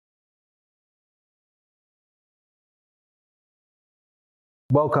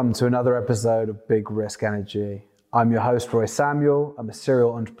Welcome to another episode of Big Risk Energy. I'm your host, Roei Samuel. I'm a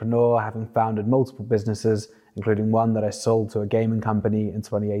serial entrepreneur, having founded multiple businesses, including one that I sold to a gaming company in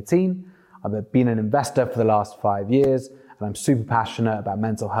 2018. I've been an investor for the last 5 years, and I'm super passionate about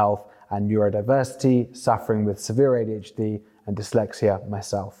mental health and neurodiversity, suffering with severe ADHD and dyslexia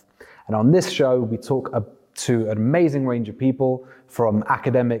myself. And on this show, we talk to an amazing range of people, from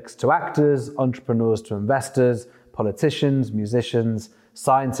academics to actors, entrepreneurs to investors, politicians, musicians,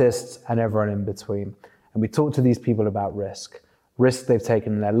 scientists, and everyone in between. And we talk to these people about risk they've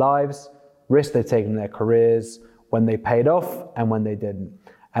taken in their lives, risk they've taken in their careers, when they paid off and when they didn't.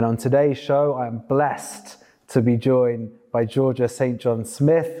 And on today's show, I'm blessed to be joined by Georgia St. John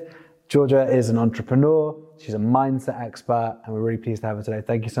Smith. Georgia is an entrepreneur, she's a mindset expert, and we're really pleased to have her today.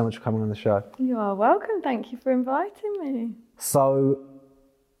 Thank you so much for coming on the show. You are welcome, thank you for inviting me. So,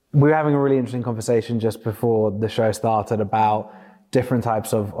 we were having a really interesting conversation just before the show started about different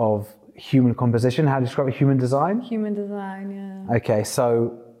types of human composition. How do you describe it? Human design? Human design, yeah. Okay,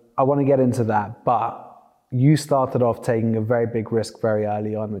 so I want to get into that, but you started off taking a very big risk very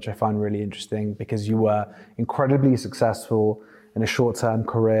early on, which I find really interesting because you were incredibly successful in a short-term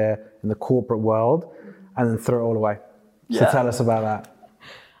career in the corporate world and then threw it all away. So tell us about that.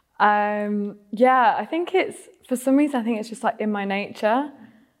 I think for some reason, I think it's just like in my nature.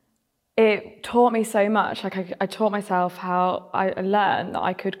 It taught me so much. Like I taught myself how I learned that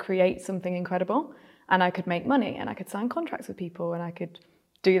I could create something incredible and I could make money and I could sign contracts with people and I could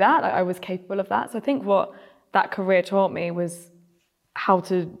do that. I was capable of that. So I think what that career taught me was how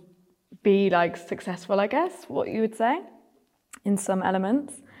to be like successful, I guess, what you would say, in some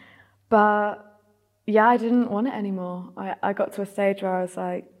elements. But yeah, I didn't want it anymore. I got to a stage where I was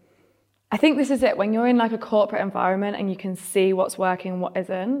like, I think this is it. When you're in like a corporate environment and you can see what's working and what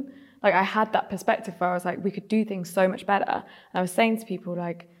isn't, like I had that perspective where I was like, we could do things so much better. And I was saying to people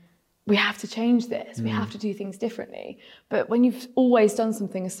like, we have to change this. We have to do things differently. But when you've always done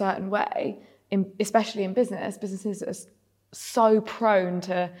something a certain way, especially in businesses are so prone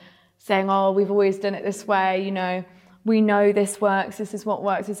to saying, oh, we've always done it this way. You know, we know this works. This is what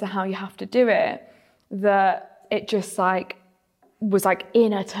works. This is how you have to do it. That it just like was like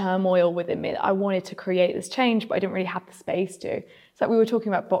inner turmoil within me. I wanted to create this change, but I didn't really have the space to. It's like we were talking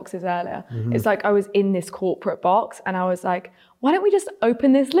about boxes earlier. Mm-hmm. It's like I was in this corporate box and I was like, why don't we just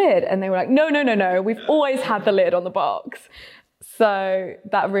open this lid? And they were like, no, we've always had the lid on the box. So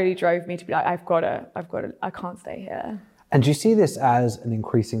that really drove me to be like, I can't stay here. And do you see this as an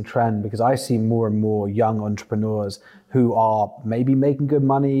increasing trend? Because I see more and more young entrepreneurs who are maybe making good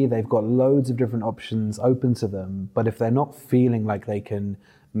money, they've got loads of different options open to them, but if they're not feeling like they can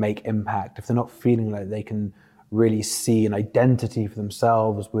make impact, if they're not feeling like they can really see an identity for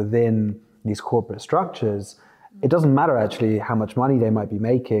themselves within these corporate structures, it doesn't matter actually how much money they might be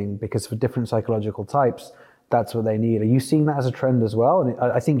making, because for different psychological types, that's what they need. Are you seeing that as a trend as well? And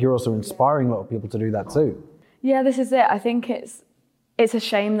I think you're also inspiring a lot of people to do that too. Yeah, this is it. I think it's a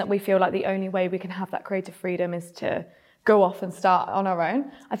shame that we feel like the only way we can have that creative freedom is to go off and start on our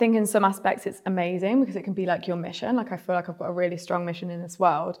own. I think in some aspects it's amazing because it can be like your mission. Like I feel like I've got a really strong mission in this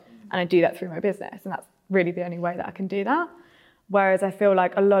world and I do that through my business, and that's really the only way that I can do that. Whereas I feel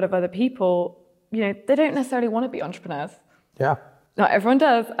like a lot of other people, you know, they don't necessarily want to be entrepreneurs. Yeah. Not everyone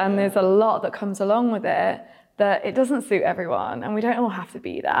does, and there's a lot that comes along with it that it doesn't suit everyone, and we don't all have to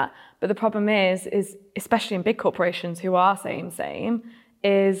be that. But the problem is especially in big corporations who are same,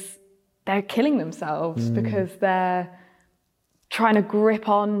 is they're killing themselves because they're trying to grip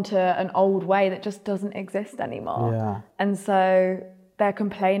on to an old way that just doesn't exist anymore. Yeah. And so they're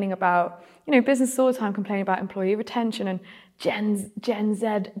complaining about, you know, businesses all the time complaining about employee retention and Gen Z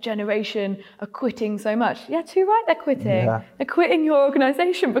generation are quitting so much. Yeah, too right, they're quitting. Yeah. They're quitting your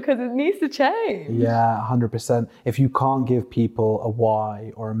organization because it needs to change. Yeah, 100%. If you can't give people a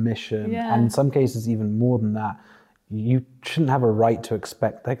why or a mission, and in some cases even more than that, you shouldn't have a right to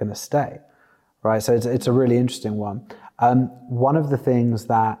expect they're going to stay, right? So it's a really interesting one. One of the things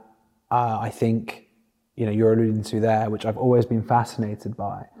that I think, you know, you're alluding to there, which I've always been fascinated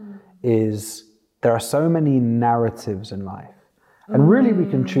by, is there are so many narratives in life. And really we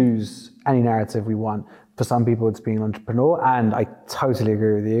can choose any narrative we want. For some people it's being an entrepreneur, and I totally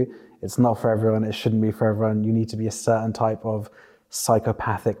agree with you. It's not for everyone, it shouldn't be for everyone. You need to be a certain type of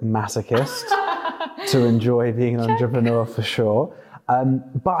psychopathic masochist to enjoy being an entrepreneur for sure.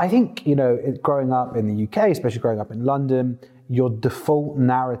 But I think, you know, growing up in the UK, especially growing up in London, your default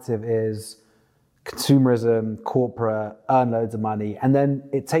narrative is consumerism, corporate, earn loads of money. And then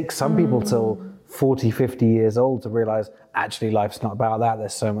it takes some people till 40, 50 years old to realize actually life's not about that.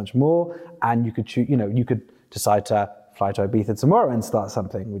 There's so much more. And you could choose, you know, you could decide to fly to Ibiza tomorrow and start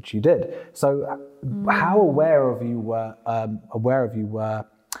something, which you did. So how aware of you were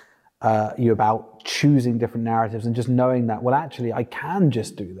you about choosing different narratives and just knowing that, well, actually, I can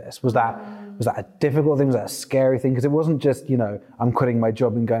just do this? Was that a difficult thing? Was that a scary thing? Because it wasn't just, I'm quitting my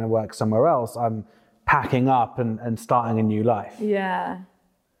job and going to work somewhere else. I'm packing up and starting a new life. Yeah.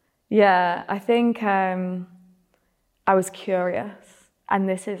 I think I was curious. And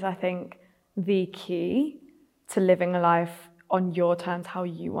this is, I think, the key to living a life on your terms, how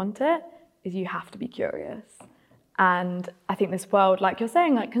you want it, is you have to be curious. And I think this world, like you're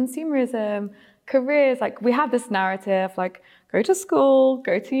saying, like consumerism, careers, like we have this narrative, like go to school,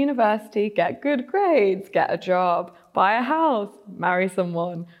 go to university, get good grades, get a job, buy a house, marry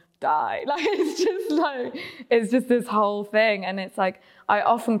someone, die. Like it's just this whole thing. And it's like,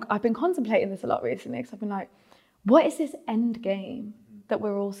 I've been contemplating this a lot recently, because I've been like, what is this end game that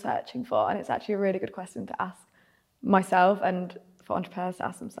we're all searching for? And it's actually a really good question to ask myself, and for entrepreneurs to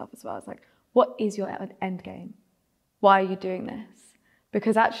ask themselves as well. It's like, what is your end game? Why are you doing this?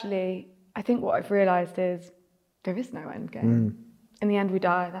 Because actually, I think what I've realized is there is no end game. In the end, we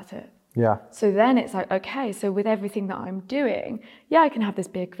die, that's it. Yeah. So then it's like, okay, so with everything that I'm doing, yeah, I can have this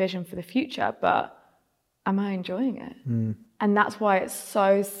big vision for the future, but am I enjoying it? And that's why it's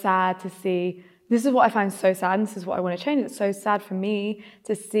so sad to see. This is what I find so sad, and this is what I want to change. It's so sad for me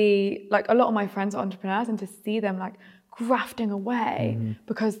to see, like, a lot of my friends are entrepreneurs, and to see them like grafting away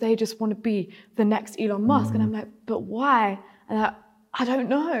because they just want to be the next Elon Musk. And I'm like, but why? And I don't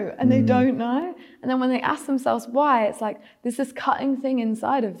know. And they don't know. And then when they ask themselves why, it's like there's this cutting thing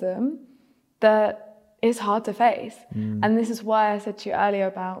inside of them that is hard to face. And this is why I said to you earlier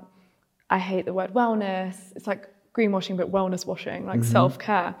about, I hate the word wellness. It's like greenwashing, but wellness washing, like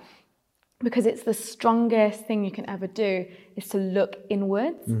self-care. Because it's the strongest thing you can ever do, is to look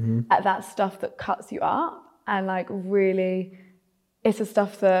inwards at that stuff that cuts you up. And like, really, it's the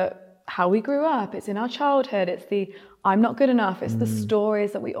stuff that how we grew up, it's in our childhood, it's the I'm not good enough, it's the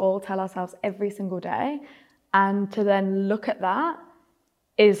stories that we all tell ourselves every single day. And to then look at that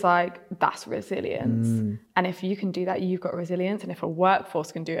is like, that's resilience. And if you can do that, you've got resilience. And if a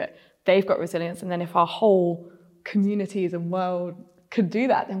workforce can do it, they've got resilience. And then if our whole communities and world could do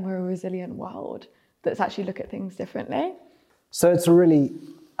that, then we're a resilient world that's actually look at things differently. So it's a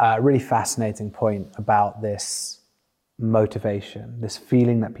really fascinating point about this motivation, this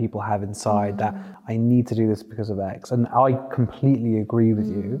feeling that people have inside that I need to do this because of X. And I completely agree with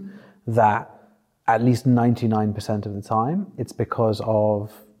you that at least 99% of the time, it's because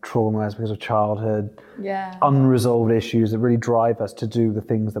of trauma, it's because of childhood, unresolved issues that really drive us to do the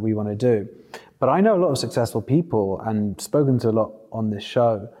things that we want to do. But I know a lot of successful people, and spoken to a lot on this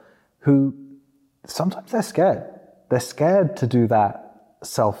show, who sometimes they're scared. They're scared to do that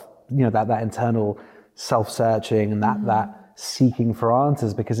that internal self-searching and that seeking for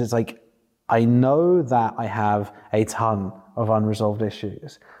answers, because it's like, I know that I have a ton of unresolved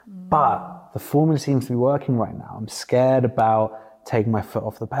issues, but the formula seems to be working right now. I'm scared about taking my foot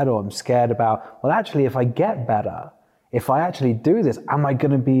off the pedal. I'm scared about, well, actually, if I get better, if I actually do this, am I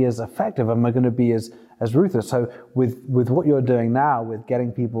going to be as effective? Am I going to be as ruthless? So with what you're doing now, with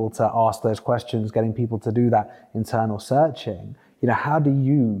getting people to ask those questions, getting people to do that internal searching, how do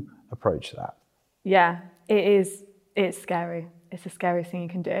you approach that? Yeah, it's scary. It's the scariest thing you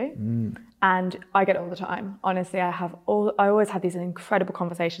can do. And I get it all the time. Honestly, I always have these incredible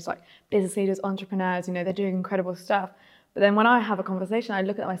conversations, like business leaders, entrepreneurs, they're doing incredible stuff. But then when I have a conversation, I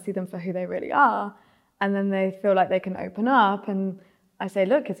look at them, I see them for who they really are. And then they feel like they can open up. And I say,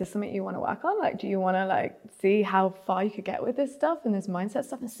 look, is this something you want to work on? Like, do you want to see how far you could get with this stuff and this mindset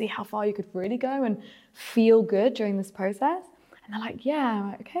stuff, and see how far you could really go and feel good during this process? And they're like, yeah.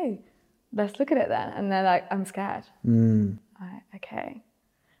 I'm like, okay, let's look at it then. And they're like, I'm scared. Okay.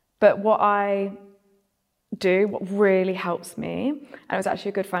 But what I do, what really helps me, and it was actually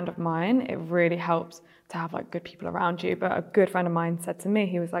a good friend of mine, it really helps to have good people around you. But a good friend of mine said to me,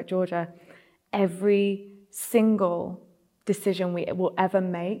 he was like, Georgia, every single decision we will ever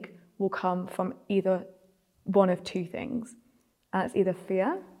make will come from either one of two things. And it's either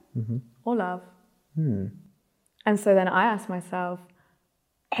fear or love. And so then I asked myself,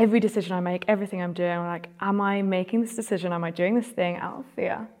 every decision I make, everything I'm doing, I'm like, am I making this decision? Am I doing this thing out of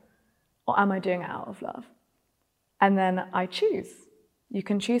fear? Or am I doing it out of love? And then I choose. You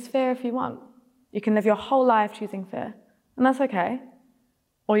can choose fear if you want. You can live your whole life choosing fear, and that's okay.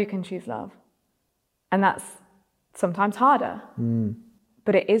 Or you can choose love. And that's sometimes harder,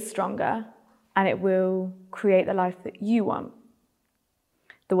 but it is stronger, and it will create the life that you want,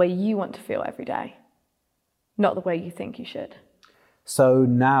 the way you want to feel every day, not the way you think you should. So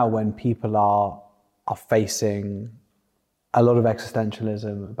now when people are facing a lot of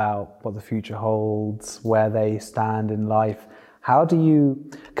existentialism about what the future holds, where they stand in life. How do you,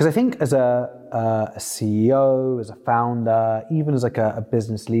 because I think as a CEO, as a founder, even as like a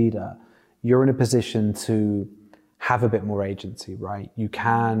business leader, you're in a position to have a bit more agency, right? You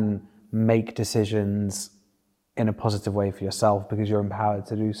can make decisions in a positive way for yourself because you're empowered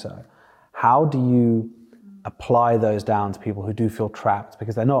to do so. How do you apply those down to people who do feel trapped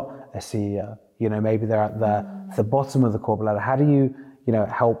because they're not a CEO? You know, maybe they're at the bottom of the corporate ladder. How do you,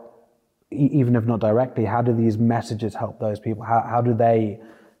 help, even if not directly, how do these messages help those people? How do they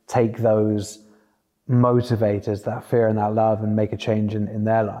take those motivators, that fear and that love, and make a change in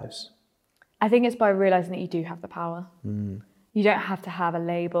their lives? I think it's by realizing that you do have the power. You don't have to have a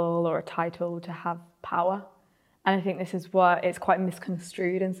label or a title to have power. And I think this is what it's quite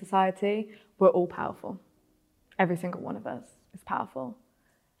misconstrued in society. We're all powerful. Every single one of us is powerful.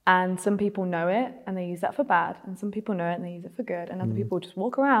 And some people know it and they use that for bad. And some people know it and they use it for good. And other people just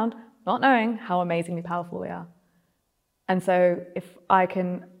walk around not knowing how amazingly powerful they are. And so if I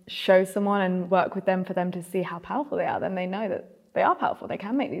can show someone and work with them for them to see how powerful they are, then they know that they are powerful. They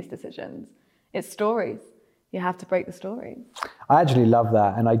can make these decisions. It's stories. You have to break the stories. I actually love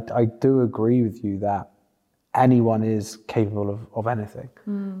that. And I do agree with you that anyone is capable of anything.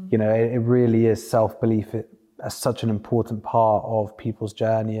 It really is self-belief. As such an important part of people's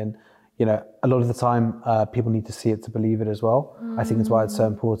journey, and a lot of the time people need to see it to believe it as well. I think it's why it's so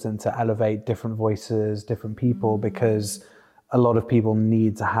important to elevate different voices, different people, because a lot of people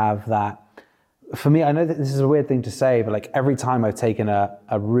need to have that. For me, I know that this is a weird thing to say, but like every time I've taken a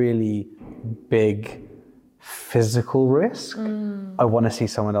really big physical risk, I want to see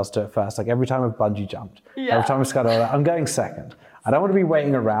someone else do it first. Like every time I've bungee jumped, every time I've skydived, I'm going second. I don't want to be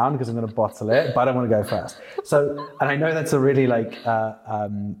waiting around because I'm going to bottle it, but I don't want to go first. So, and I know that's a really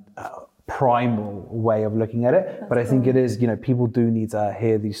primal way of looking at it, but I think it is, people do need to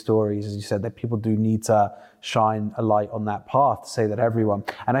hear these stories, as you said, that people do need to shine a light on that path to say that everyone,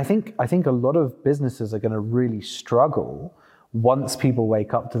 and I think a lot of businesses are going to really struggle once people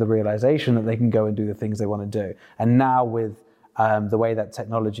wake up to the realization that they can go and do the things they want to do. And now with the way that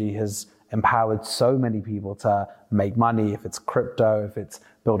technology has empowered so many people to make money, if it's crypto, if it's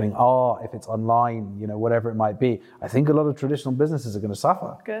building art, if it's online, whatever it might be, I think a lot of traditional businesses are going to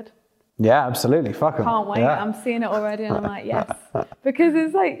suffer. Good. Yeah, absolutely. Fuck 'em. Can't wait. Yeah. I'm seeing it already and I'm like, yes. Because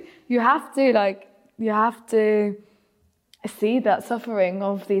it's like, you have to see that suffering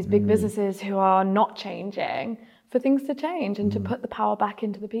of these big businesses who are not changing for things to change and to put the power back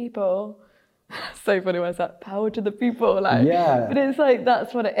into the people. So funny when I said power to the people, but it's like,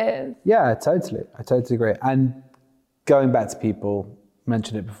 that's what it is. Yeah, totally. I totally agree. And going back to people,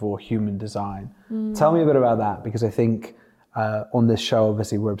 mentioned it before, human design. Tell me a bit about that, because I think on this show,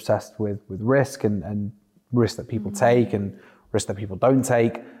 obviously, we're obsessed with risk and risk that people take and risk that people don't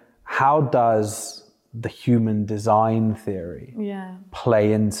take. How does the human design theory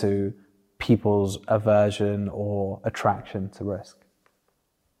play into people's aversion or attraction to risk?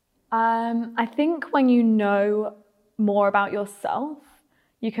 I think when you know more about yourself,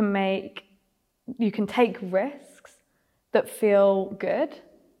 you can take risks that feel good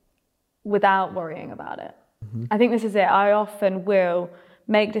without worrying about it. I think this is it. I often will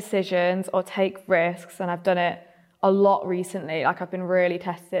make decisions or take risks, and I've done it a lot recently. Like, I've been really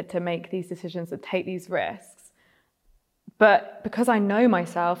tested to make these decisions and take these risks. But because I know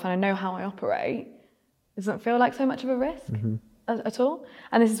myself and I know how I operate, it doesn't feel like so much of a risk. At all.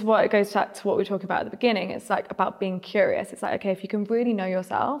 And this is what it goes back to what we were talking about at the beginning. It's like about being curious. It's like, okay, if you can really know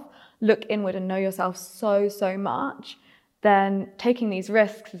yourself, look inward and know yourself so much, then taking these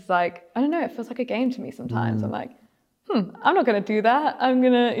risks is like, I don't know, it feels like a game to me sometimes. I'm like, I'm not going to do that. I'm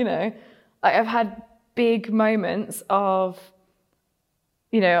going to, like, I've had big moments of,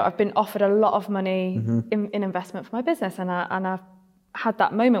 I've been offered a lot of money in investment for my business. And I've had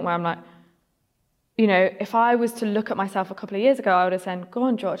that moment where I'm like, if I was to look at myself a couple of years ago, I would have said, go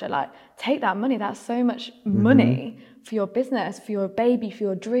on, Georgia, like, take that money. That's so much money for your business, for your baby, for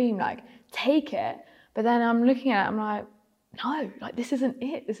your dream, like, take it. But then I'm looking at it, I'm like, no, like, this isn't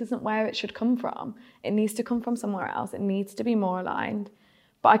it. This isn't where it should come from. It needs to come from somewhere else. It needs to be more aligned.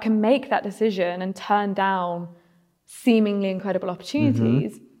 But I can make that decision and turn down seemingly incredible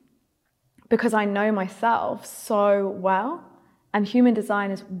opportunities because I know myself so well. And human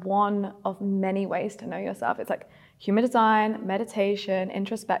design is one of many ways to know yourself. It's like human design, meditation,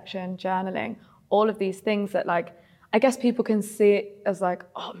 introspection, journaling, all of these things that, like, I guess people can see it as like,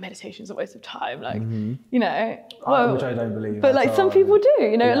 oh, meditation's a waste of time. Like, well, which I don't believe. But like some people do,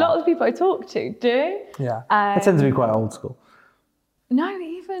 a lot of the people I talk to do. Yeah, it tends to be quite old school. No,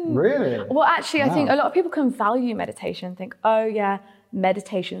 even even... Really? Well, actually, I think a lot of people can value meditation and think, oh yeah,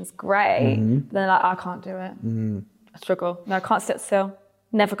 meditation's great. But then like, I can't do it. I struggle. No, I can't sit still.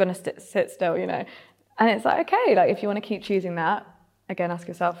 Never going to sit still, you know. And it's like, okay, like if you want to keep choosing that, again, ask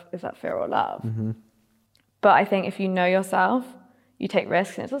yourself, is that fear or love? But I think if you know yourself, you take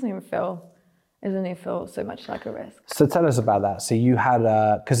risks, and it doesn't even feel so much like a risk. So tell us about that. So you had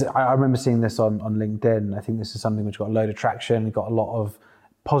because I remember seeing this on LinkedIn. I think this is something which got a load of traction, got a lot of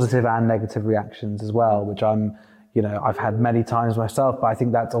positive and negative reactions as well, which I've had many times myself, but I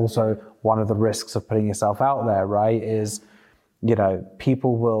think that's also one of the risks of putting yourself out there, right? Is,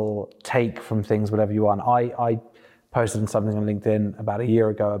 people will take from things whatever you want. I posted something on LinkedIn about a year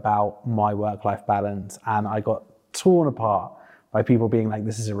ago about my work-life balance, and I got torn apart by people being like,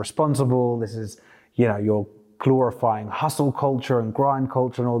 this is irresponsible, this is, you're glorifying hustle culture and grind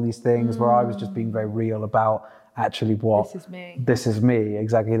culture and all these things, where I was just being very real about actually what... This is me,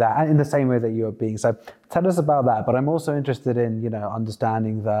 exactly that. And in the same way that you are being. So tell us about that. But I'm also interested in,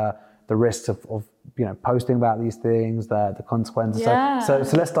 understanding the risks of posting about these things, the consequences. Yeah. So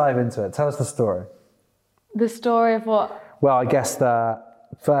let's dive into it. Tell us the story. The story of what? Well, I guess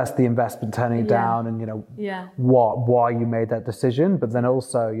first the investment turning down, and why you made that decision, but then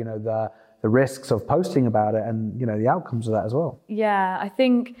also the risks of posting about it, and the outcomes of that as well. Yeah, I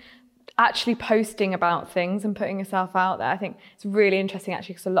think actually posting about things and putting yourself out there, I think it's really interesting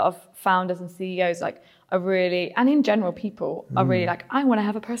actually, because a lot of founders and CEOs are really, and in general people are really like, I want to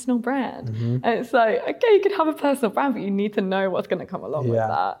have a personal brand. And it's like, okay, you can have a personal brand, but you need to know what's going to come along with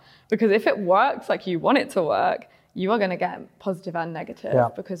that. Because if it works like you want it to work, you are going to get positive and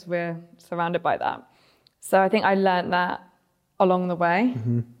negative, because we're surrounded by that. So I think I learned that along the way,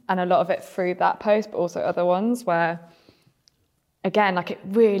 and a lot of it through that post, but also other ones where, again, like it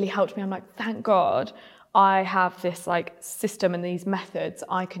really helped me. I'm like, thank God I have this like system and these methods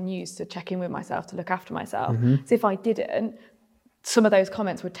I can use to check in with myself, to look after myself. So if I didn't, some of those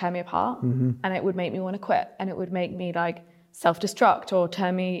comments would tear me apart, and it would make me want to quit, and it would make me like self-destruct or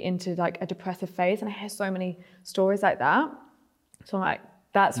turn me into like a depressive phase. And I hear so many stories like that. So I'm like,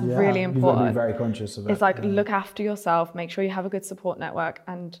 that's really important. You've got to be very conscious of it. It's like, look after yourself, make sure you have a good support network,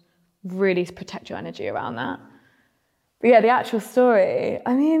 and really protect your energy around that. But yeah, the actual story,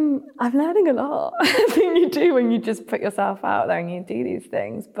 I mean, I'm learning a lot. I think you do when you just put yourself out there and you do these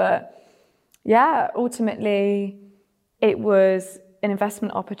things. But yeah, ultimately, it was an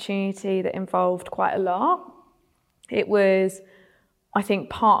investment opportunity that involved quite a lot. It was, I think,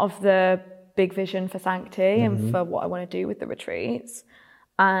 part of the big vision for Sancti and for what I want to do with the retreats.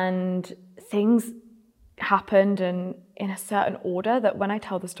 And things happened and in a certain order that when I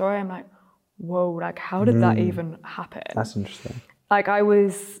tell the story, I'm like, whoa, like how did that even happen? That's interesting. Like I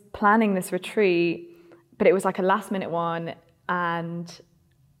was planning this retreat, but it was like a last minute one, and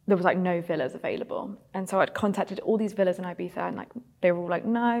there was like no villas available. And so I'd contacted all these villas in Ibiza, and like they were all like,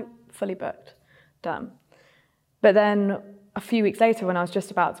 no, fully booked, done. But then a few weeks later, when I was just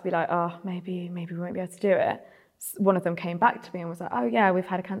about to be like, oh, maybe we won't be able to do it, one of them came back to me and was like, oh yeah, we've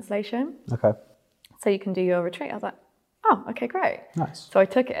had a cancellation. Okay. So you can do your retreat. I was like, oh, okay, great. Nice. So I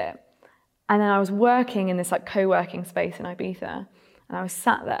took it. And then I was working in this like co-working space in Ibiza, and I was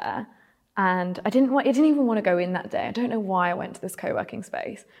sat there, and I didn't even want to go in that day. I don't know why I went to this co-working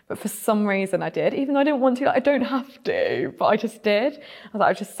space, but for some reason I did, even though I didn't want to. Like, I don't have to, but I just did. I was like,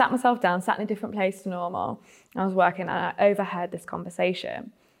 I just sat myself down, sat in a different place to normal. I was working, and I overheard this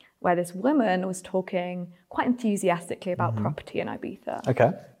conversation where this woman was talking quite enthusiastically about property in Ibiza.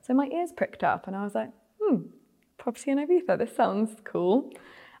 Okay. So my ears pricked up, and I was like, property in Ibiza, this sounds cool.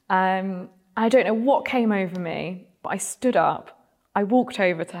 I don't know what came over me, but I stood up, I walked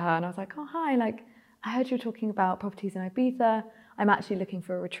over to her, and I was like, oh, hi, like, I heard you were talking about properties in Ibiza. I'm actually looking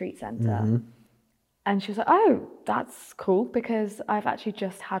for a retreat center. And she was like, oh, that's cool, because I've actually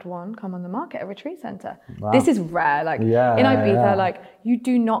just had one come on the market, a retreat center. Wow. This is rare. Like in Ibiza, like you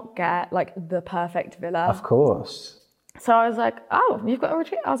do not get like the perfect villa. Of course. So I was like, oh, you've got a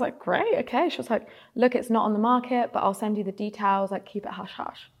retreat? I was like, great, okay. She was like, look, it's not on the market, but I'll send you the details, like keep it hush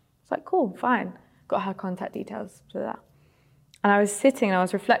hush. It's like, cool, fine. Got her contact details for that. And I was sitting and I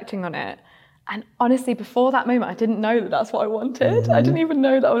was reflecting on it. And honestly, before that moment, I didn't know that that's what I wanted. I didn't even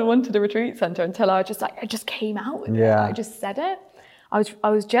know that I wanted a retreat center until I just came out with it. I just said it. I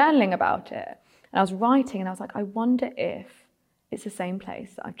was journaling about it, and I was writing, and I was like, I wonder if it's the same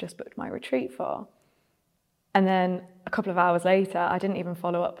place that I've just booked my retreat for. And then a couple of hours later, I didn't even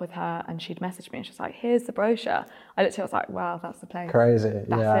follow up with her, and she'd messaged me, and she was like, here's the brochure. I looked at it, I was like, wow, that's the place. Crazy.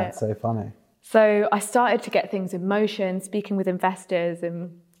 That's it's so funny. So I started to get things in motion, speaking with investors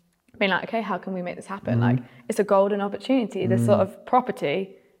and being like, okay, how can we make this happen? Like, it's a golden opportunity. This sort of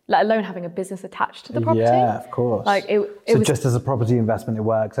property let alone having a business attached to the property. Yeah, of course. Like it so was just as a property investment, it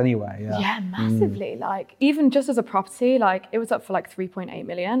works anyway. Yeah, massively. Like even just as a property, like it was up for like 3.8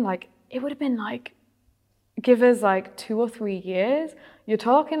 million. Like it would have been like, give us like 2 or 3 years, you're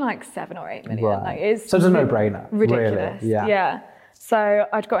talking like 7 or 8 million. Right. Like it's so it's a no-brainer. Ridiculous. Really. Yeah. So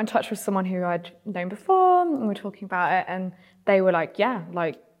I'd got in touch with someone who I'd known before, and we were talking about it, and they were like, yeah,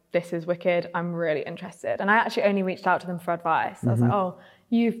 like this is wicked, I'm really interested. And I actually only reached out to them for advice. I was like, oh,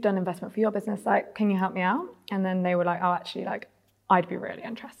 you've done investment for your business, like can you help me out? And then they were like, oh, actually, like I'd be really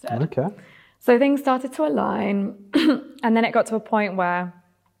interested. Okay. So things started to align, and then it got to a point where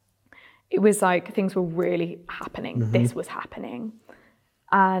it was like things were really happening. This was happening.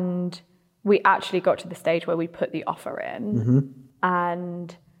 And we actually got to the stage where we put the offer in,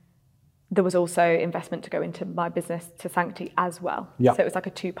 and there was also investment to go into my business, to Sancti as well. Yep. So it was like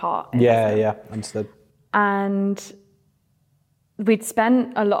a 2-part Yeah, investment. understood. And we'd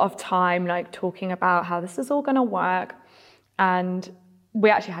spent a lot of time like talking about how this is all going to work, and we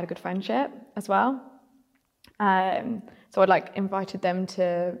actually had a good friendship as well. So I'd like invited them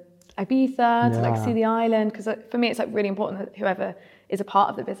to Ibiza to like see the island, because for me it's like really important that whoever is a part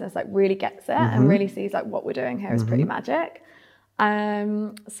of the business like really gets it and really sees like what we're doing here is pretty magic.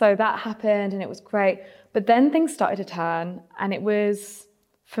 So that happened and it was great, but then things started to turn, and it was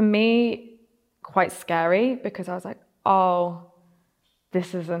for me quite scary because I was like, oh,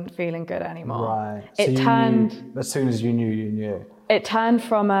 this isn't feeling good anymore. Right. It so turned as soon as you knew. It turned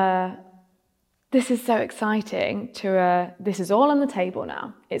from this is so exciting to this is all on the table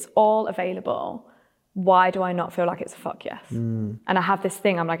now. It's all available. Why do I not feel like it's a fuck yes? And I have this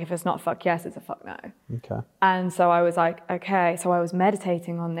thing, I'm like, if it's not fuck yes, it's a fuck no. Okay. And so I was like, okay. So I was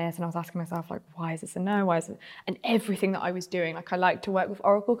meditating on this and I was asking myself, like, why is this a no? Why is it? And everything that I was doing, like I like to work with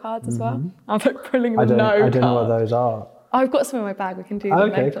oracle cards as well. I was like pulling the no I don't know card. what those are. I've got some in my bag, we can do them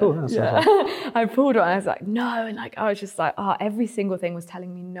Okay, later. cool. That's yeah. I pulled one and I was like, no. And like, I was just like, every single thing was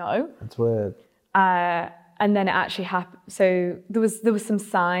telling me no. That's weird. And then it actually happened. So there was some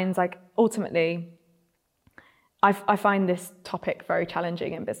signs, like ultimately, I find this topic very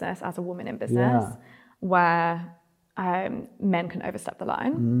challenging in business as a woman in business, where men can overstep the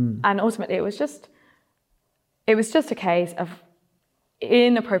line. And ultimately it was just a case of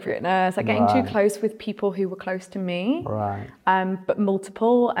inappropriateness, like getting too close with people who were close to me, but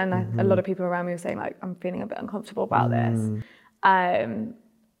multiple. And a lot of people around me were saying like, I'm feeling a bit uncomfortable about this.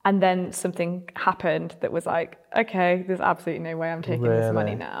 And then something happened that was like, okay, there's absolutely no way I'm taking this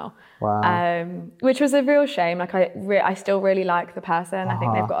money now. Wow. Which was a real shame. Like I still really like the person. I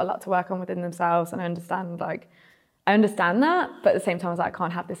think they've got a lot to work on within themselves, and I understand that. But at the same time, I was like, I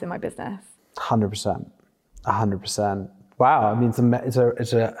can't have this in my business. 100%. 100%. Wow. I mean,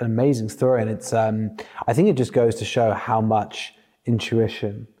 it's an amazing story, and it's I think it just goes to show how much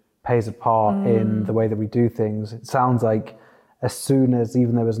intuition plays a part in the way that we do things. It sounds like as soon as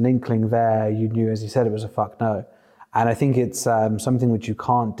even there was an inkling there, you knew, as you said, it was a fuck no. And I think it's something which you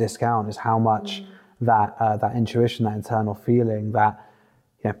can't discount is how much that intuition, that internal feeling, that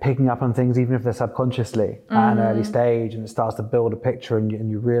picking up on things, even if they're subconsciously at an early stage, and it starts to build a picture,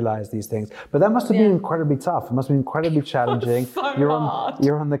 and you realize these things. But that must have been incredibly tough. It must have been incredibly challenging. So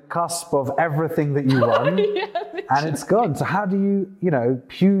you're on the cusp of everything that you want, and it's gone. So how do you,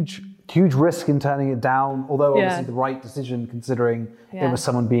 huge risk in turning it down, although obviously the right decision, considering it was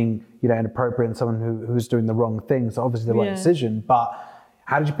someone being inappropriate and someone who was doing the wrong thing, so obviously the right decision. But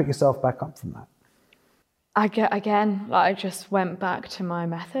how did you pick yourself back up from that? I just went back to my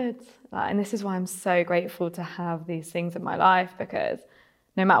methods, and this is why I'm so grateful to have these things in my life, because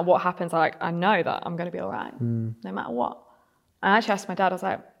no matter what happens, I know that I'm going to be all right, no matter what. And I actually asked my dad, I was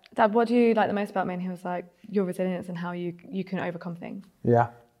like, Dad, what do you like the most about me? And he was like, your resilience and how you can overcome things. Yeah.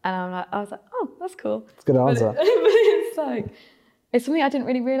 And I was like, oh, that's cool. It's a good answer. But it's something I didn't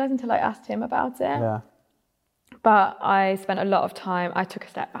really realize until I asked him about it. Yeah. But I spent a lot of time, I took a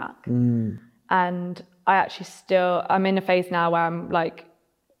step back. And I'm in a phase now where I'm like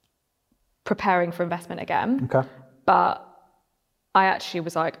preparing for investment again. Okay. But I actually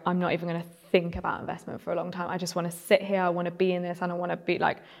was like, I'm not even going to think about investment for a long time. I just want to sit here. I want to be in this, and I want to be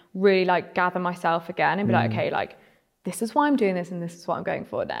like, really like gather myself again and be like, okay, like, this is why I'm doing this and this is what I'm going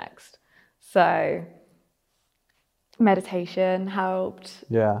for next. So meditation helped.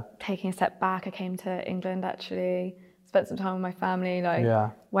 Yeah. Taking a step back. I came to England actually, spent some time with my family,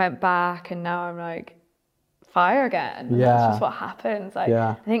 went back, and now I'm like fire again. And that's just what happens.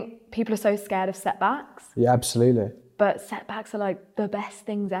 I think people are so scared of setbacks. Yeah, absolutely. But setbacks are like the best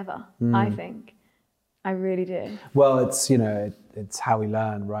things ever, I think. I really do. Well, it's how we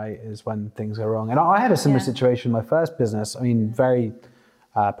learn, right? Is when things go wrong. And I had a similar situation in my first business. I mean, very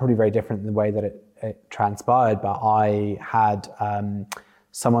probably very different in the way that it transpired, but I had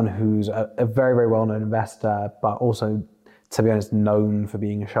someone who's a very, very well-known investor, but also, to be honest, known for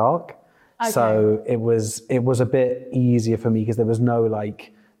being a shark. Okay. So it was a bit easier for me because there was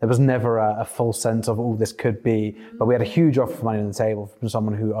never a full sense of, oh, this could be, but we had a huge offer for money on the table from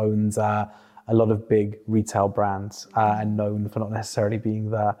someone who owns a lot of big retail brands and known for not necessarily being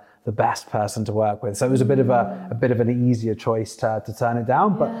the best person to work with. So it was a bit of an easier choice to turn it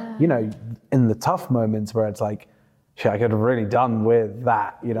down. But, in the tough moments where it's like, shit, I could have really done with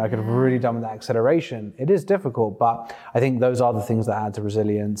that. I could have really done with that acceleration. It is difficult, but I think those are the things that add to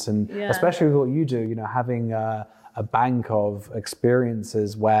resilience. And especially with what you do, having a bank of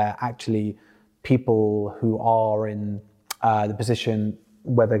experiences where actually people who are in the position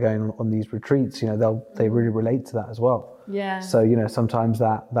where they're going on these retreats, they really relate to that as well. Yeah. So, sometimes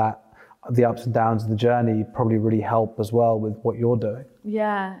that the ups and downs of the journey probably really help as well with what you're doing.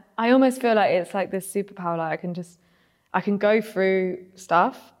 Yeah. I almost feel like it's like this superpower, like I can go through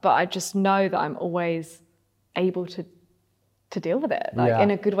stuff, but I just know that I'm always able to deal with it, in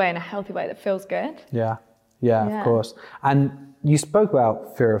a good way, in a healthy way that feels good. Yeah, of course. And you spoke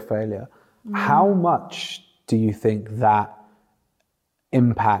about fear of failure. How much do you think that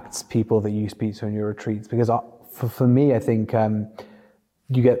impacts people that you speak to in your retreats? Because for me, I think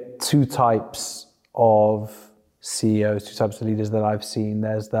you get two types of CEOs, two types of leaders that I've seen.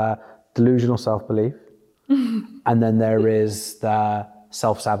 There's the delusional self-belief, and then there is the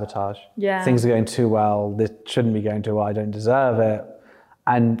self-sabotage. Yeah. Things are going too well. This shouldn't be going too well. I don't deserve it.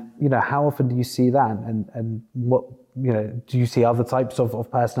 And, how often do you see that? And what, do you see other types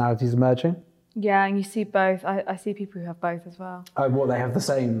of personalities emerging? Yeah, and you see both. I see people who have both as well. Oh, well, they have the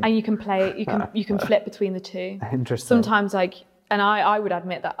same. And you can you can flip between the two. Interesting. Sometimes and I would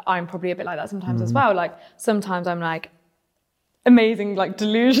admit that I'm probably a bit like that sometimes as well. Like sometimes I'm like amazing, like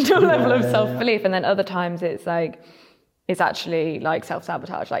delusional level of self-belief. And then other times it's like, it's actually like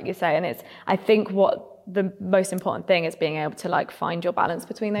self-sabotage, like you say. And I think what the most important thing is being able to like find your balance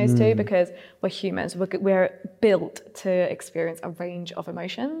between those two, because we're humans. We're built to experience a range of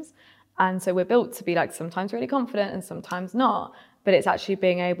emotions. And so we're built to be like sometimes really confident and sometimes not, but it's actually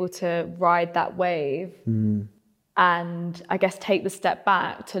being able to ride that wave and I guess take the step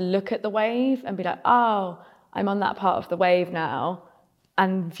back to look at the wave and be like, oh, I'm on that part of the wave now,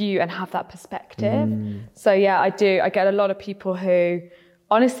 and view and have that perspective. So yeah, I get a lot of people who,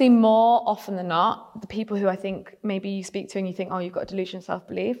 honestly, more often than not, the people who I think maybe you speak to and you think, oh, you've got a delusion of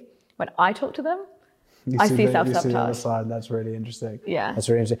self-belief, when I talk to them, I see self-sabotage. You see the other side. That's really interesting. Yeah. That's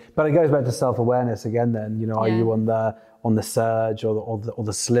really interesting. But it goes back to self-awareness again then, are you on the surge or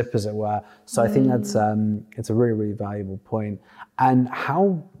the slip, as it were? So I think that's it's a really, really valuable point. And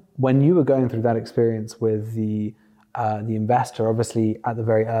how, when you were going through that experience with the investor, obviously at the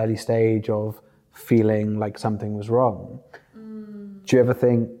very early stage of feeling like something was wrong, do you ever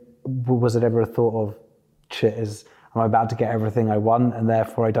think, was it ever a thought of, shit, am I about to get everything I want and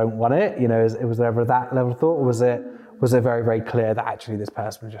therefore I don't want it? Was there ever that level of thought, or was it very, very clear that actually this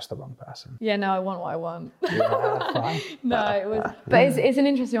person was just the wrong person? Yeah, no, I want what I want. Yeah, fine. No, it was, but it's an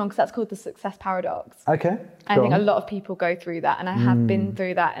interesting one because that's called the success paradox. Okay. I think a lot of people go through that, and I have been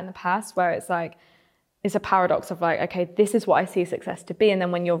through that in the past, where it's like, it's a paradox of like, okay, this is what I see success to be. And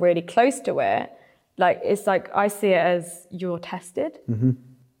then when you're really close to it, like, it's like, I see it as you're tested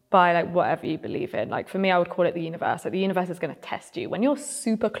by like whatever you believe in. Like for me, I would call it the universe. Like the universe is going to test you. When you're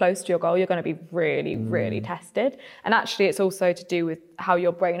super close to your goal, you're going to be really, really tested. And actually it's also to do with how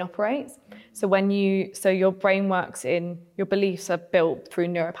your brain operates. So your brain works your beliefs are built through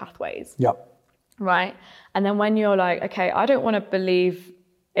neural pathways. Yep. Right. And then when you're like, okay, I don't want to believe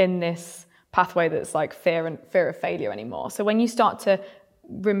in this pathway that's like fear of failure anymore. So when you start to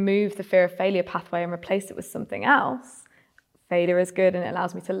remove the fear of failure pathway and replace it with something else, failure is good and it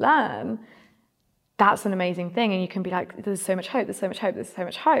allows me to learn, that's an amazing thing. And you can be like, there's so much hope, there's so much hope, there's so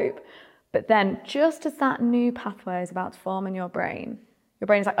much hope. But then just as that new pathway is about to form in your brain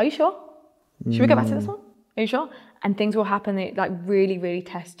is like, are you sure? Should we go back to this one? Are you sure? And things will happen that like really, really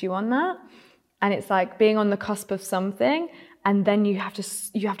test you on that. And it's like being on the cusp of something, and then you have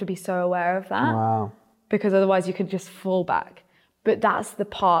to be so aware of that. Wow. Because otherwise you could just fall back. But that's the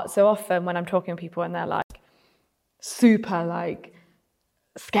part. So often when I'm talking to people and they're like super like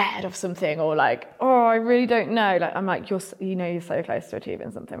scared of something, or like, oh, I really don't know. Like I'm like, you're so close to achieving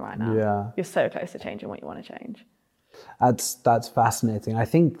something right now. Yeah. You're so close to changing what you want to change. That's fascinating. I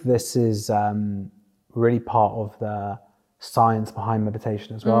think this is really part of the science behind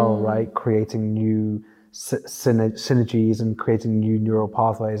meditation as well, right? Creating new synergies and creating new neural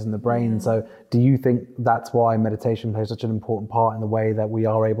pathways in the brain. So do you think that's why meditation plays such an important part in the way that we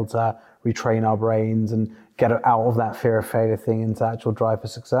are able to retrain our brains and get out of that fear of failure thing into actual drive for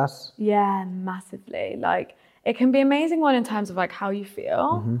success? Yeah, massively. Like, it can be an amazing one in terms of like how you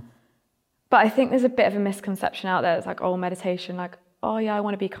feel. But I think there's a bit of a misconception out there. It's like, oh, meditation, like, oh yeah, I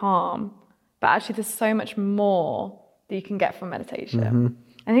want to be calm. But actually there's so much more that you can get from meditation.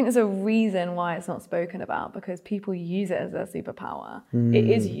 I think there's a reason why it's not spoken about, because people use it as their superpower. It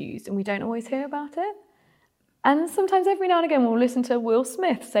is used and we don't always hear about it. And sometimes every now and again we'll listen to Will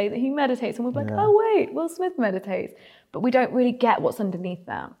Smith say that he meditates and we'll be like, oh wait, Will Smith meditates. But we don't really get what's underneath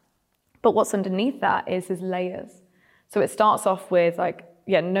that. But what's underneath that is his layers. So it starts off with like,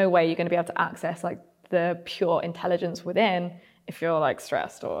 no way you're going to be able to access like the pure intelligence within if you're like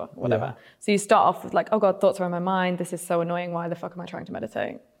stressed or whatever. So you start off with like, oh God, thoughts are in my mind. This is so annoying. Why the fuck am I trying to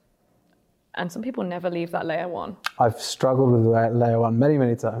meditate? And some people never leave that layer one. I've struggled with layer one many,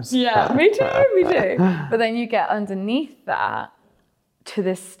 many times. Yeah, me too. But then you get underneath that to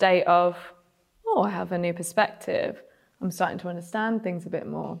this state of, oh, I have a new perspective. I'm starting to understand things a bit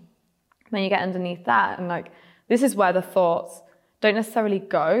more. Then you get underneath that and like, this is where the thoughts don't necessarily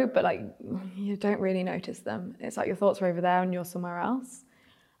go, but like you don't really notice them. It's like your thoughts are over there and you're somewhere else.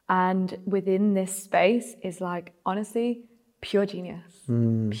 And within this space is like, honestly, pure genius,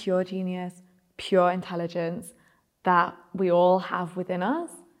 pure intelligence that we all have within us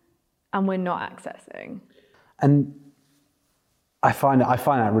and we're not accessing. And I find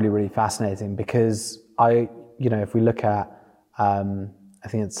that really, really fascinating because if we look at, I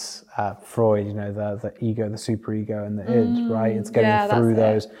think it's Freud, the ego, the superego, and the id, right? It's getting through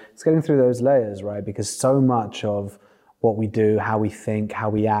those. It's getting through those layers, right? Because so much of what we do, how we think, how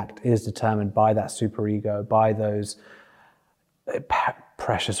we act, is determined by that superego, by those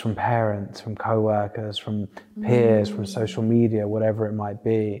pressures from parents, from co-workers, from peers, from social media, whatever it might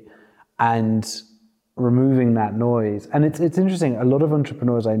be, and removing that noise. And it's interesting. A lot of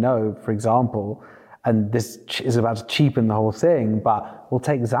entrepreneurs I know, for example, and this is about to cheapen the whole thing, but will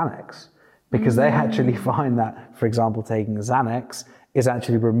take Xanax because they actually find that, for example, taking Xanax is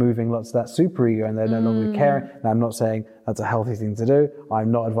actually removing lots of that superego and they're no longer caring. Now, I'm not saying that's a healthy thing to do.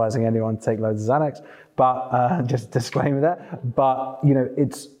 I'm not advising anyone to take loads of Xanax, but just disclaimer that. But,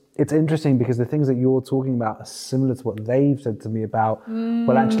 it's interesting because the things that you're talking about are similar to what they've said to me about,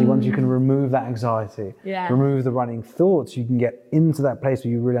 well, actually, once you can remove that anxiety, remove the running thoughts, you can get into that place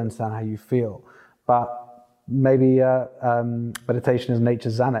where you really understand how you feel. But maybe meditation is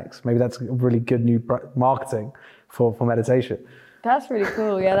nature's Xanax. Maybe that's really good new marketing for meditation. That's really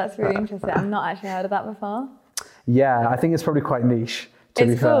cool. Yeah, that's really interesting. I've not actually heard of that before. Yeah, I think it's probably quite niche, to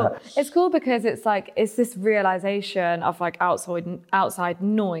be fair. It's cool because it's like, it's this realization of like outside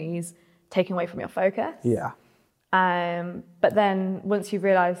noise taking away from your focus. Yeah. But then once you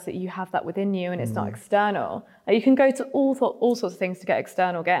realize that you have that within you and it's not external, like you can go to all sorts of things to get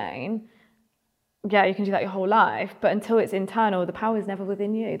external gain. Yeah, you can do that your whole life, but until it's internal, the power is never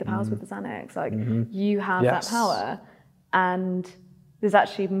within you. The power's with the Xanax. Like you have that power, and there's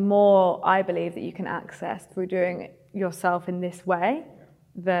actually more, I believe, that you can access through doing it yourself in this way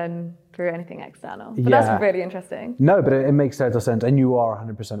than through anything external. But that's really interesting. No, but it makes total sense, and you are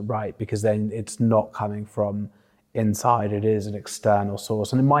 100% right, because then it's not coming from inside; it is an external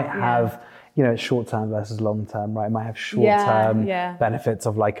source, and it might have. Short-term versus long-term, right? It might have short-term benefits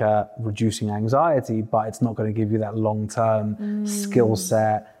of like reducing anxiety, but it's not going to give you that long-term skill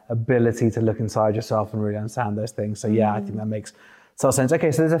set, ability to look inside yourself and really understand those things. So I think that makes total sense. Okay,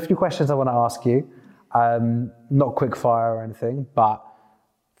 so there's a few questions I want to ask you. Not quick fire or anything, but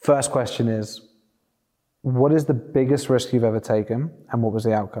first question is, what is the biggest risk you've ever taken and what was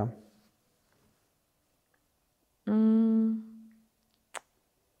the outcome?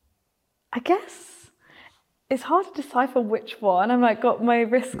 I guess it's hard to decipher which one. I'm like got my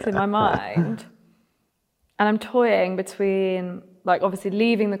risks in my mind, and I'm toying between like obviously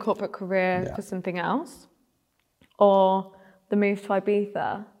leaving the corporate career for something else, or the move to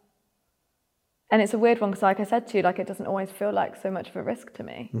Ibiza. And it's a weird one because, like I said to you, like it doesn't always feel like so much of a risk to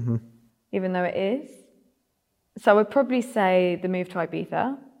me, even though it is. So I would probably say the move to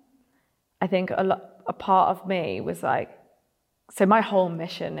Ibiza. I think a part of me was like. So my whole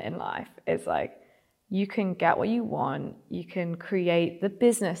mission in life is like, you can get what you want, you can create the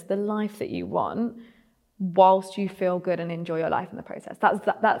business, the life that you want, whilst you feel good and enjoy your life in the process.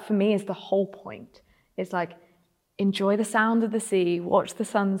 That for me is the whole point. It's like, enjoy the sound of the sea, watch the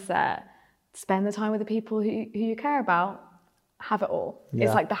sunset, spend the time with the people who you care about, have it all. Yeah.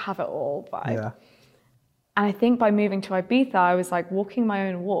 It's like the have it all vibe. Yeah. And I think by moving to Ibiza, I was like walking my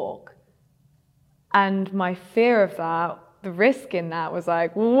own walk. And my fear of that, the risk in that was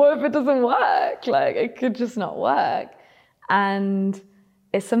like, well, what if it doesn't work? Like, it could just not work. And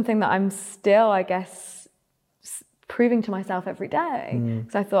it's something that I'm still, I guess, proving to myself every day.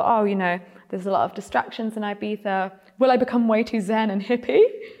 Because I thought, oh, you know, there's a lot of distractions in Ibiza. Will I become way too zen and hippie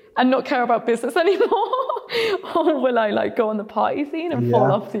and not care about business anymore? Or will I like go on the party scene and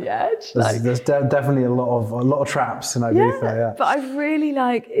fall off the edge? There's definitely a lot of traps in Ibiza. Yeah. But I really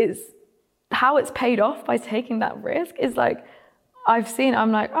it's how it's paid off by taking that risk is like,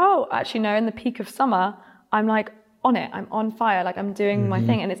 I'm like, oh, actually no, in the peak of summer, I'm like on it, I'm on fire, like I'm doing my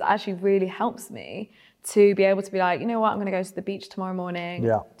thing. And it's actually really helps me to be able to be like, you know what, I'm gonna go to the beach tomorrow morning,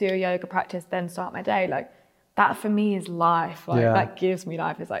 do a yoga practice, then start my day. Like that for me is life. Like that gives me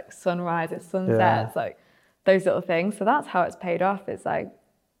life. It's like sunrise, it's sunsets, like those little things. So that's how it's paid off. It's like,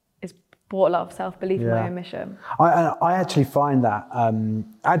 it's brought a lot of self-belief in my own mission. I actually find that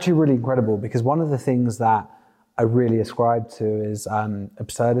actually really incredible, because one of the things that I really ascribe to is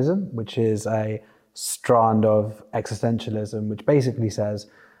absurdism, which is a strand of existentialism, which basically says,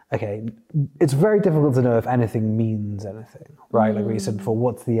 okay, it's very difficult to know if anything means anything, right? Like we said before,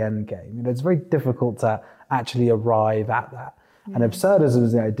 what's the end game? You know, it's very difficult to actually arrive at that. And absurdism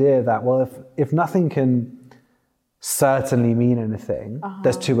is the idea that, well, if nothing can certainly mean anything,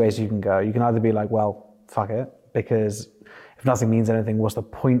 there's two ways you can go. You can either be like, well, fuck it, because if nothing means anything, what's the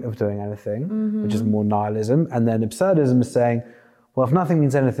point of doing anything, which is more nihilism. And then absurdism is saying, well, if nothing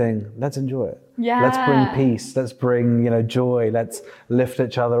means anything, let's enjoy it. Let's bring peace, let's bring, you know, joy, let's lift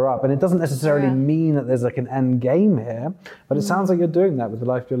each other up. And it doesn't necessarily mean that there's like an end game here, but it sounds like you're doing that with the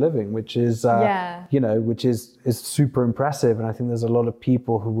life you're living, which is, you know, which is super impressive. And I think there's a lot of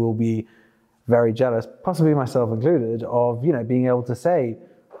people who will be very jealous, possibly myself included, of, you know, being able to say,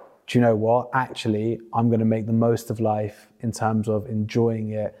 do you know what, actually, I'm going to make the most of life in terms of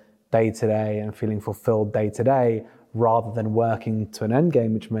enjoying it day to day and feeling fulfilled day to day, rather than working to an end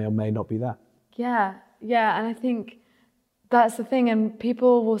game, which may or may not be there. Yeah. And I think that's the thing. And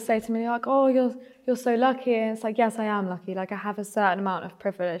people will say to me like, oh, you're so lucky. And it's like, yes, I am lucky. Like I have a certain amount of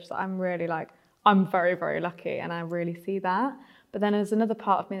privilege that I'm really like, I'm very, very lucky. And I really see that. But then there's another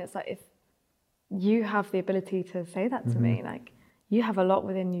part of me that's like, if you have the ability to say that to me, like you have a lot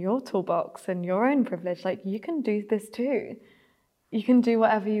within your toolbox and your own privilege, like you can do this too. You can do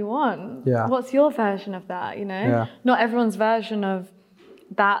whatever you want. What's your version of that, you know? Not everyone's version of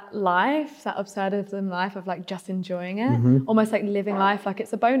that life, that absurdism life of like just enjoying it, almost like living life like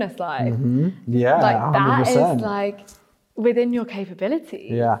it's a bonus life. Like 100%. That is like within your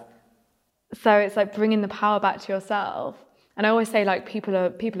capability. So it's like bringing the power back to yourself. And I always say like people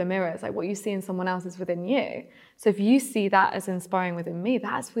are mirrors, like what you see in someone else is within you. So if you see that as inspiring within me,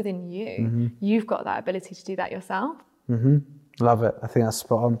 that's within you. You've got that ability to do that yourself. Love it. I think that's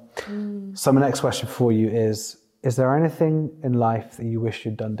spot on. So my next question for you is there anything in life that you wish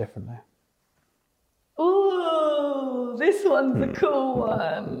you'd done differently? Ooh, this one's a cool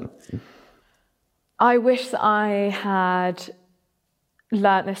one. I wish that I had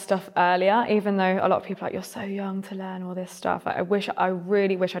learned this stuff earlier, even though a lot of people are like, you're so young to learn all this stuff. Like, I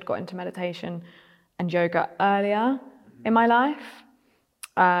really wish I'd got into meditation and yoga earlier in my life.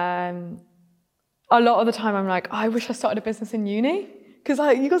 A lot of the time I'm like, oh, I wish I started a business in uni, because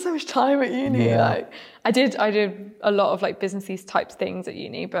like you got so much time at uni. Like I did a lot of like businessy types things at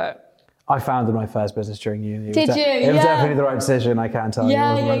uni, but I founded my first business during uni. Did you? It was definitely the right decision, I can't tell you.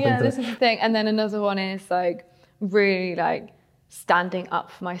 This is the thing. And then another one is like really like standing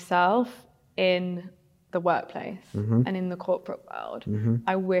up for myself in the workplace and in the corporate world.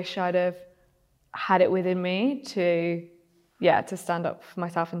 I wish I'd have had it within me to stand up for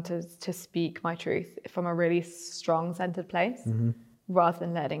myself and to speak my truth from a really strong, centered place, rather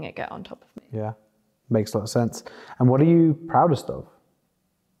than letting it get on top of me. Yeah, makes a lot of sense. And what are you proudest of?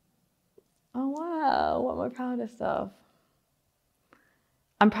 Oh, wow. What am I proudest of?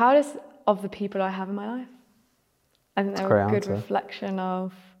 I'm proudest of the people I have in my life. I think they're a good reflection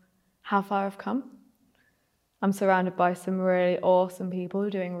of how far I've come. I'm surrounded by some really awesome people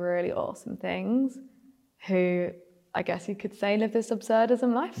doing really awesome things who, I guess you could say, live this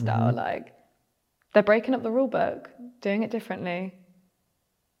absurdism lifestyle. Like they're breaking up the rule book, doing it differently.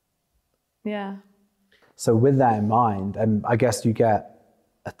 Yeah. So with that in mind, and I guess you get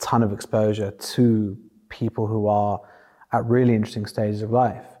a ton of exposure to people who are at really interesting stages of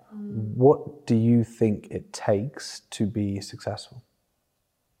life. What do you think it takes to be successful?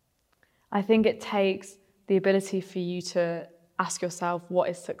 I think it takes the ability for you to ask yourself, what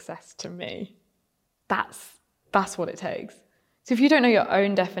is success to me? That's what it takes. So if you don't know your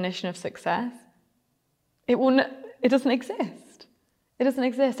own definition of success, it doesn't exist. It doesn't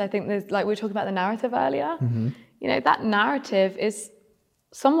exist. I think there's, like we were talking about the narrative earlier, you know, that narrative is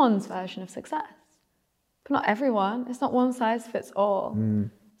someone's version of success, but not everyone. It's not one size fits all.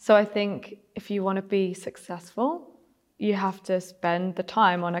 So I think if you want to be successful, you have to spend the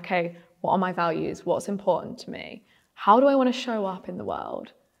time on, okay, what are my values? What's important to me? How do I want to show up in the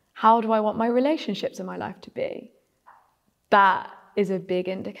world? How do I want my relationships in my life to be? That is a big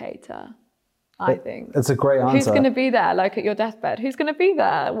indicator, I think. It's a great answer. Who's going to be there, like at your deathbed? Who's going to be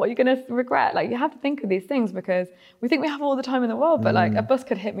there? What are you going to regret? Like, you have to think of these things, because we think we have all the time in the world, but like a bus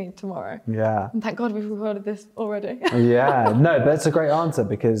could hit me tomorrow. Yeah. And thank God we've recorded this already. Yeah, no, but it's a great answer,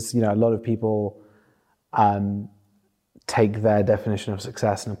 because, you know, a lot of people take their definition of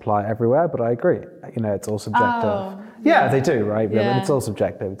success and apply it everywhere, but I agree. You know, it's all subjective. Oh, yeah, they do, right? Yeah. But it's all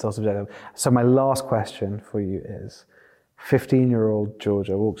subjective. It's all subjective. So my last question for you is, 15-year-old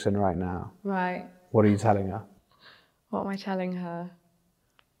Georgia walks in right now. Right. What are you telling her? What am I telling her?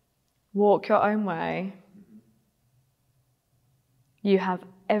 Walk your own way. You have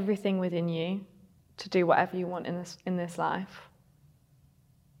everything within you to do whatever you want in this life.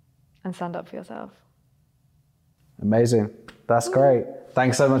 And stand up for yourself. Amazing. That's great.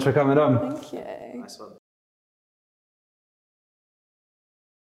 Thanks so much for coming on. Thank you. Nice one.